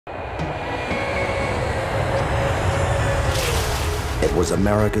It was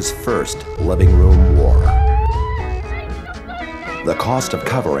America's first living room war. The cost of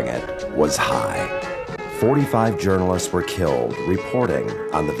covering it was high. 45 journalists were killed reporting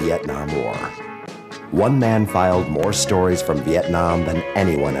on the Vietnam War. One man filed more stories from Vietnam than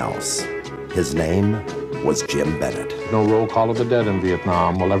anyone else. His name was Jim Bennet. No roll call of the dead in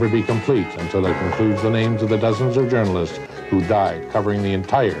Vietnam will ever be complete until it includes the names of the dozens of journalists who died covering the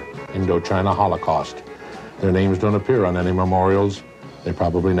entire Indochina Holocaust. Their names don't appear on any memorials. They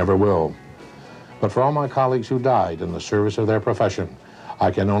probably never will. But for all my colleagues who died in the service of their profession, I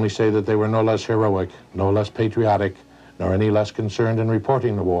can only say that they were no less heroic, no less patriotic, nor any less concerned in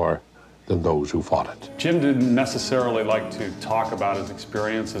reporting the war than those who fought it. Jim didn't necessarily like to talk about his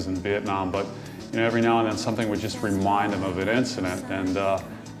experiences in Vietnam, but every now and then something would just remind him of an incident, and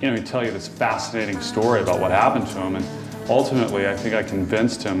he'd tell you this fascinating story about what happened to him. And ultimately, I think I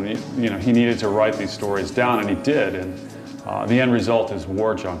convinced him, he needed to write these stories down, and he did. And the end result is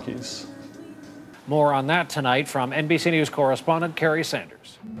War Junkies. More on that tonight from NBC News correspondent Kerry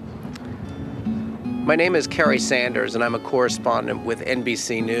Sanders. My name is Kerry Sanders, and I'm a correspondent with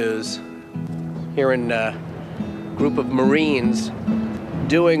NBC News here in a group of Marines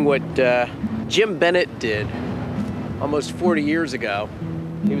doing what Jim Bennet did almost 40 years ago.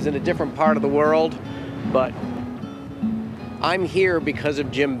 He was in a different part of the world, but I'm here because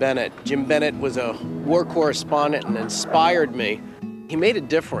of Jim Bennet. Jim Bennet was a war correspondent and inspired me. He made a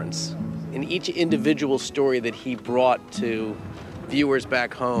difference in each individual story that he brought to viewers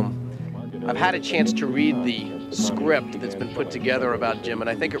back home. I've had a chance to read the script that's been put together about Jim, and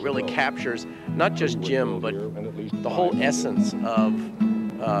I think it really captures not just Jim, but the whole essence of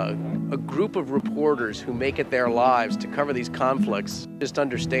a group of reporters who make it their lives to cover these conflicts. Just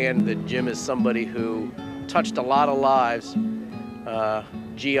understand that Jim is somebody who touched a lot of lives,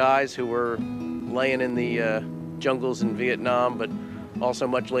 GIs who were laying in the jungles in Vietnam, but also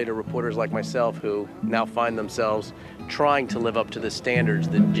much later reporters like myself who now find themselves trying to live up to the standards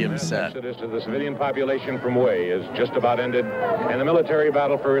that Jim set. Exodus to the civilian population from Hue is just about ended, and the military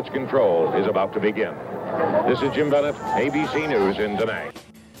battle for its control is about to begin. This is Jim Bennet, ABC News in Da Nang.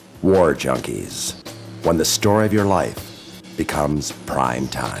 War Junkies, when the story of your life becomes prime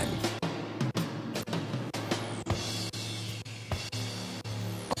time.